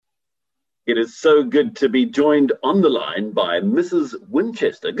It is so good to be joined on the line by Mrs.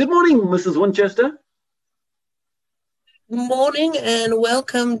 Winchester. Good morning, Mrs. Winchester. Morning and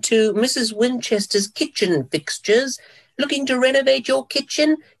welcome to Mrs. Winchester's Kitchen Fixtures. Looking to renovate your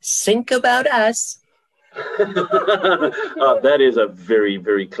kitchen? Think about us. That is a very,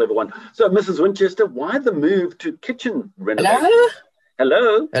 very clever one. So, Mrs. Winchester, why the move to kitchen renovation? Hello?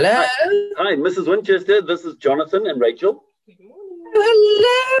 Hello. Hello? Hi, Mrs. Winchester. This is Jonathan and Rachel.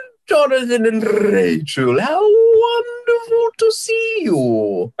 Hello, Jonathan and Rachel. How wonderful to see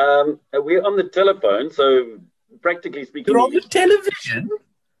you. We're on the telephone, so practically speaking. You're on the television?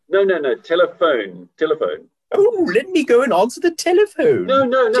 No, telephone. Oh, let me go and answer the telephone. No,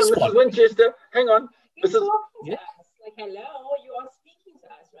 Mrs. Winchester. Hang on. Mrs. Yeah. Like, hello, you are speaking to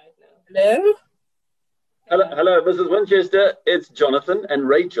us right now. Hello, Mrs. Winchester. It's Jonathan and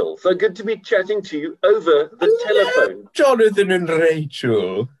Rachel. So good to be chatting to you over the telephone. Jonathan and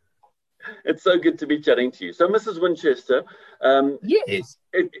Rachel. It's so good to be chatting to you. So, Mrs. Winchester, yes,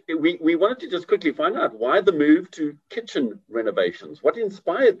 we wanted to just quickly find out why the move to kitchen renovations. What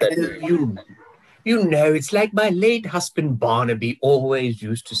inspired that move? You know, it's like my late husband Barnaby always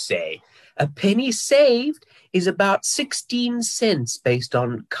used to say, a penny saved is about 16 cents based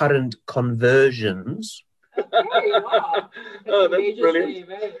on current conversions. Hey, wow. Oh, that's brilliant.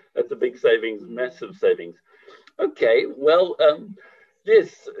 That's a big savings, massive savings. Okay, well,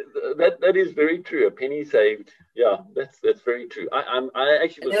 yes, that is very true. A penny saved. Yeah, that's very true. I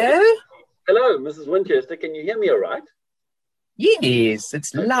actually was. Hello, Mrs. Winchester. Can you hear me all right? Yes,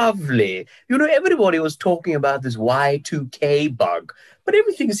 it's lovely. You know, everybody was talking about this Y2K bug, but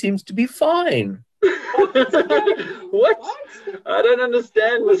everything seems to be fine. What? I don't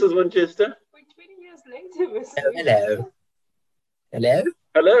understand, Mrs. Winchester. We're 20 years later, Mr.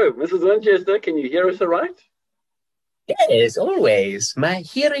 Hello, Mrs. Winchester. Can you hear us all right? Yes, always. My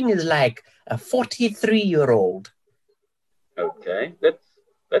hearing is like a 43-year-old. Okay,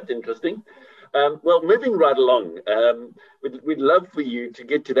 that's interesting. Well, moving right along, we'd love for you to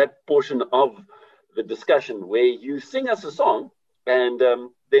get to that portion of the discussion where you sing us a song, and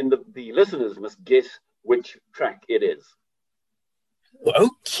then the listeners must guess which track it is.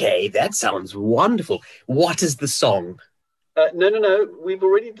 Okay, that sounds wonderful. What is the song? No. We've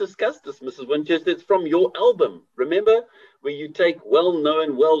already discussed this, Mrs. Winchester. It's from your album. Remember, where you take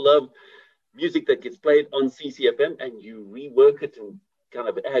well-known, well-loved music that gets played on CCfm and you rework it and kind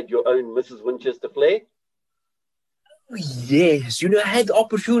of add your own Mrs. Winchester flair? Yes. You know, I had the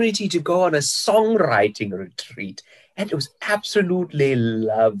opportunity to go on a songwriting retreat, and it was absolutely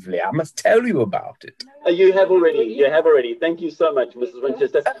lovely. I must tell you about it. You have already. Thank you so much, Mrs.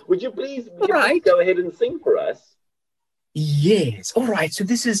 Winchester. Would you please go ahead and sing for us? Yes. All right. So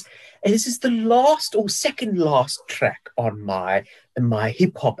this is the last or second last track on my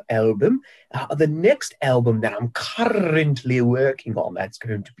hip hop album. The next album that I'm currently working on, that's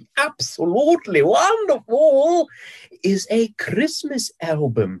going to be absolutely wonderful, is a Christmas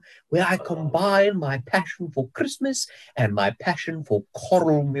album where I combine my passion for Christmas and my passion for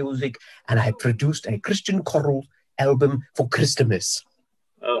choral music, and I produced a Christian choral album for Christmas.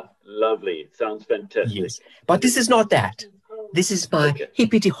 Oh, lovely. Sounds fantastic. Yes, but this is not that. This is my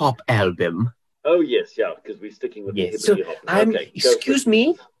hippity hop album. Oh, yes, yeah, because we're sticking with the hippity hop. Okay,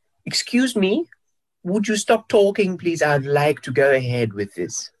 excuse me. Would you stop talking, please? I'd like to go ahead with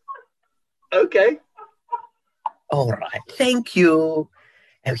this. Okay. All right, thank you.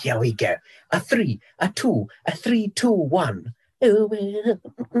 Oh, here we go. A 3, a 2, a 3, 2, 1.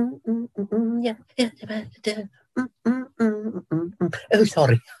 Oh,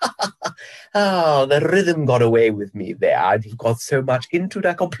 sorry. Oh, the rhythm got away with me there. I got so much into it,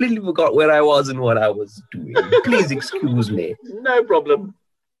 I completely forgot where I was and what I was doing. Please excuse me. No problem.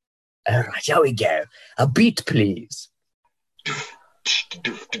 All right, here we go. A beat, please.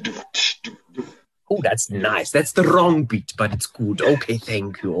 Oh, that's nice. That's the wrong beat, but it's good. Okay,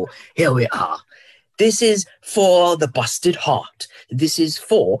 thank you. Here we are. This is for the busted heart. This is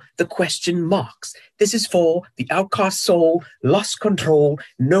for the question marks. This is for the outcast soul, lost control,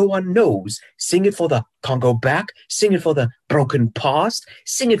 no one knows. Sing it for the can't go back. Sing it for the broken past.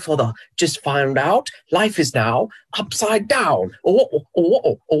 Sing it for the just found out. Life is now upside down.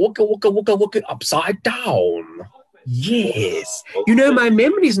 Upside down. Yes. You know, my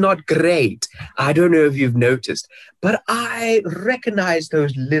memory's not great. I don't know if you've noticed, but I recognize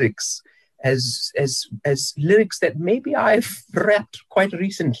those lyrics as lyrics that maybe I've rapped quite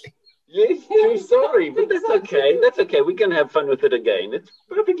recently. Yes, I'm sorry, but that's okay. That's okay. We can have fun with it again. It's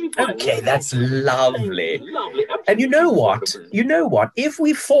perfectly fine. Okay, that's lovely. Lovely. And you know what? If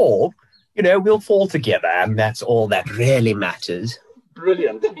we fall, we'll fall together, and that's all that really matters.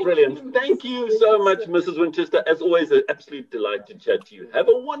 Brilliant, brilliant. Thank you so much, Mrs. Winchester. As always, an absolute delight to chat to you. Have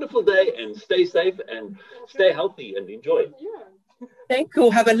a wonderful day and stay safe and stay healthy and enjoy. Thank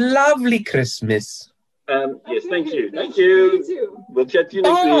you. Have a lovely Christmas. Yes, thank you. Thank you. We'll chat to you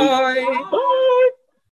next week. Bye. Bye.